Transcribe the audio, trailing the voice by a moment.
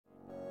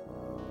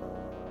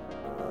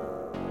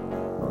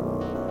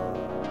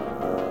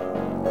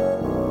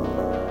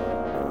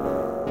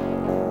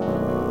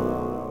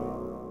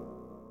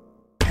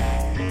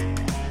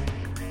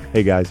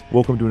Hey guys,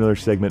 welcome to another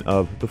segment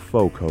of the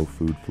FOCO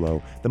Food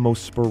Flow, the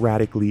most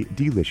sporadically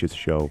delicious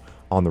show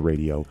on the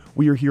radio.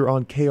 We are here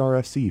on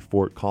KRFC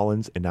Fort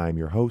Collins, and I am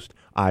your host,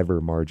 Ivor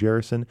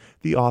Margerison,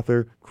 the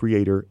author,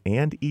 creator,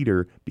 and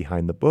eater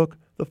behind the book,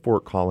 The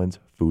Fort Collins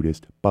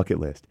Foodist Bucket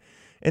List.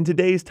 And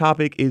today's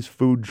topic is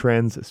food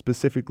trends,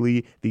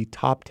 specifically the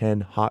top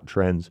 10 hot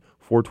trends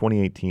for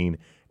 2018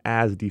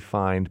 as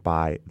defined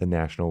by the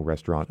National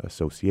Restaurant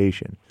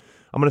Association.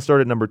 I'm going to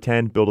start at number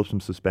 10, build up some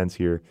suspense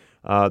here.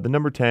 The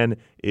number 10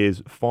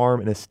 is farm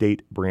and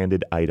estate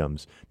branded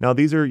items. Now,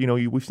 these are,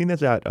 we've seen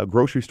this at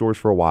grocery stores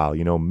for a while,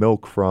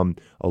 milk from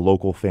a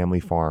local family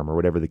farm or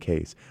whatever the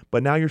case.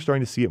 But now you're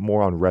starting to see it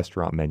more on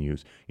restaurant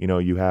menus.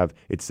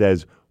 It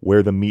says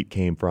where the meat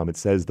came from. It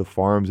says the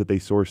farms that they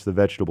source the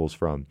vegetables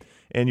from.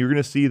 And you're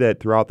going to see that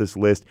throughout this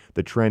list,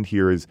 the trend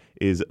here is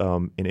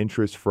an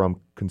interest from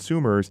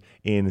consumers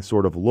in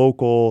sort of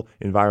local,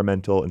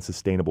 environmental, and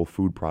sustainable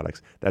food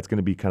products. That's going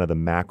to be kind of the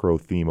macro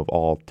theme of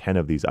all 10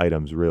 of these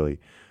items, really.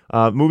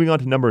 Moving on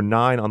to number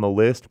 9 on the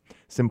list,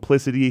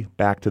 simplicity,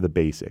 back to the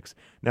basics.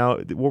 Now,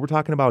 what we're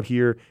talking about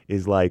here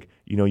is like,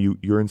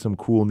 you're in some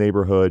cool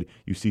neighborhood,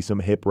 you see some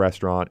hip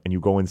restaurant, and you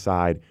go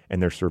inside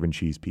and they're serving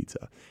cheese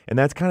pizza. And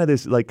that's kind of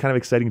this kind of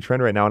exciting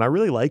trend right now. And I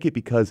really like it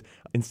because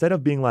instead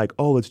of being like,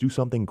 oh, let's do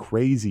something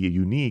crazy,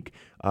 unique,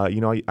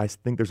 I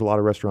think there's a lot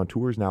of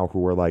restaurateurs now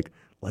who are like,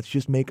 let's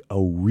just make a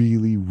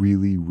really,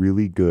 really,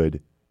 really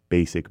good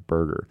basic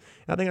burger.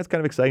 And I think that's kind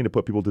of exciting to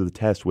put people to the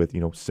test with,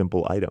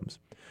 simple items.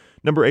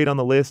 Number 8 on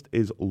the list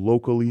is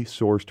locally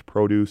sourced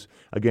produce.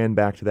 Again,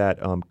 back to that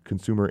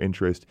consumer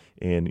interest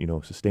in,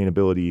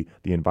 sustainability,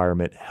 the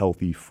environment,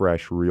 healthy,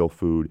 fresh, real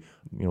food.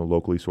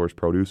 Locally sourced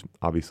produce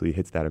obviously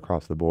hits that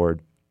across the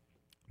board.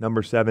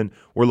 Number 7,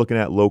 we're looking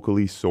at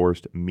locally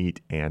sourced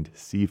meat and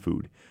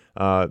seafood.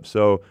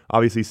 So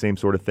obviously same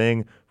sort of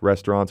thing.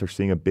 Restaurants are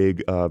seeing a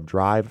big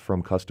drive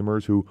from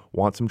customers who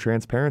want some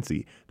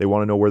transparency. They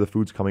want to know where the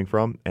food's coming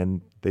from,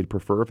 and they'd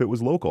prefer if it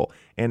was local.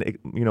 And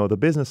the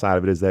business side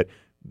of it is that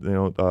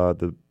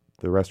the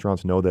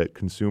restaurants know that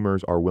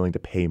consumers are willing to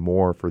pay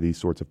more for these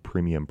sorts of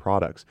premium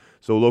products.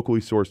 So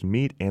locally sourced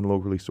meat and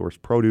locally sourced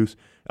produce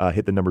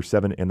hit the number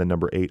 7 and the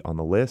number 8 on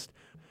the list.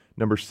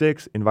 Number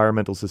 6,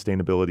 environmental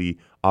sustainability,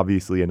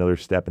 obviously another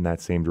step in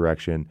that same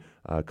direction.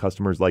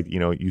 Customers like,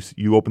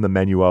 you open the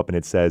menu up and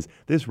it says,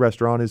 this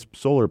restaurant is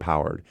solar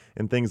powered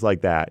and things like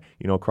that,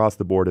 across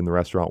the board in the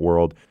restaurant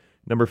world.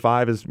 Number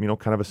 5 is,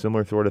 kind of a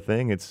similar sort of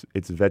thing. It's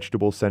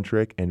vegetable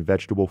centric and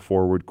vegetable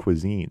forward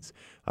cuisines.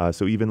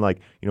 So even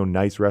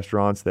nice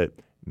restaurants that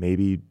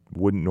maybe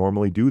wouldn't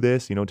normally do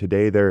this,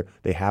 today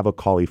they have a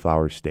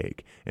cauliflower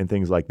steak and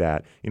things like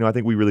that. I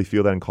think we really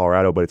feel that in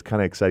Colorado, but it's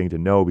kind of exciting to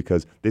know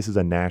because this is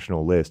a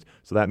national list.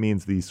 So that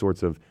means these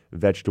sorts of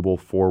vegetable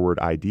forward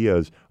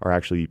ideas are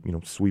actually,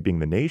 sweeping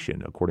the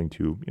nation according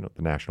to,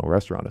 the National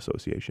Restaurant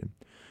Association.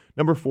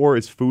 Number 4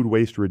 is food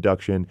waste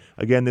reduction.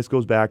 Again, this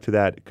goes back to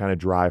that kind of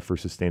drive for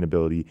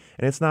sustainability.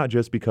 And it's not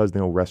just because,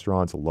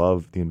 restaurants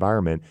love the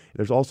environment.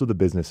 There's also the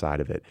business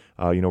side of it.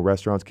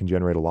 Restaurants can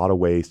generate a lot of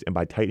waste. And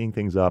by tightening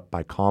things up,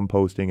 by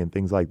composting and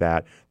things like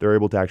that, they're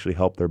able to actually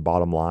help their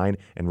bottom line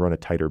and run a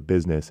tighter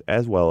business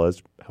as well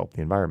as help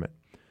the environment.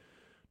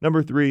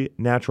 Number 3,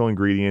 natural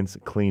ingredients,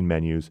 clean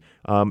menus.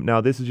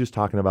 Now, this is just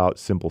talking about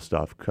simple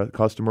stuff.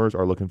 Customers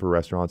are looking for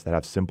restaurants that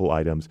have simple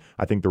items.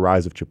 I think the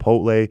rise of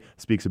Chipotle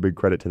speaks a big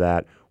credit to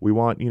that. We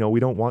want, we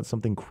don't want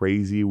something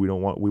crazy. We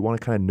want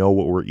to kind of know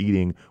what we're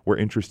eating. We're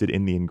interested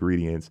in the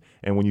ingredients.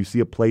 And when you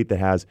see a plate that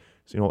has,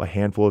 a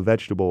handful of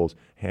vegetables,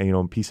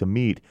 a piece of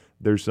meat,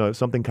 there's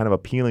something kind of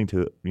appealing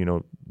to,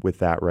 with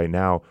that right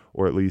now,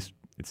 or at least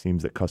it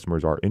seems that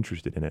customers are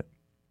interested in it.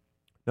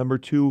 Number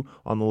 2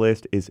 on the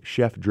list is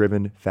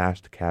chef-driven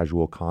fast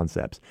casual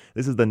concepts.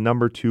 This is the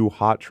number 2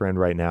 hot trend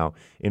right now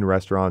in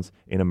restaurants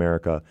in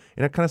America.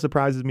 And it kind of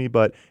surprises me,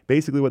 but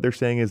basically what they're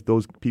saying is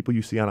those people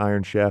you see on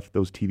Iron Chef,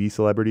 those TV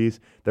celebrities,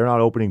 they're not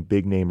opening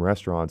big name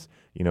restaurants,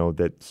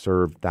 that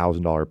serve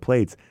 $1,000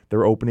 plates.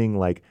 They're opening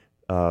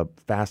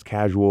fast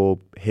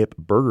casual hip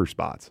burger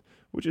spots,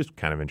 which is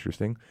kind of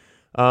interesting.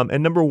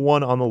 And number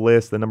 1 on the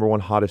list, the number 1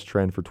 hottest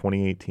trend for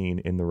 2018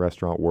 in the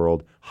restaurant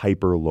world,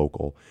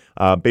 hyper-local.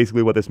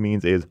 Basically what this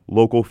means is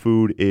local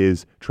food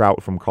is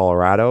trout from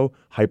Colorado.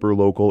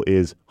 Hyper-local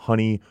is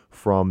honey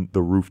from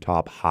the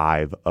rooftop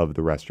hive of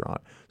the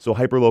restaurant. So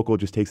hyper-local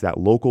just takes that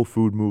local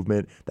food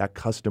movement, that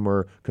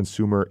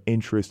consumer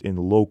interest in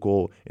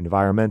local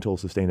environmental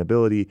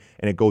sustainability,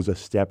 and it goes a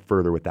step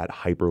further with that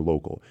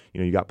hyper-local.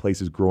 You got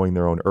places growing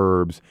their own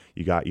herbs.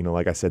 You got,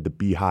 like I said, the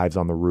beehives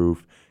on the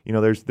roof.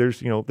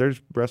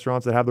 There's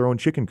restaurants that have their own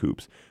chicken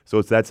coops.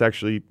 So that's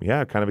actually,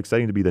 kind of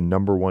exciting to be the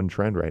number 1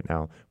 trend right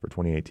now for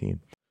 2018.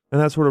 And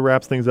that sort of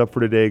wraps things up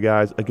for today,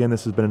 guys. Again,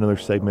 this has been another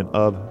segment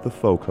of the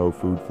FOCO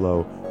Food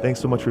Flow.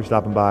 Thanks so much for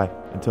stopping by.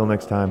 Until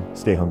next time,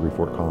 stay hungry,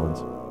 Fort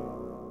Collins.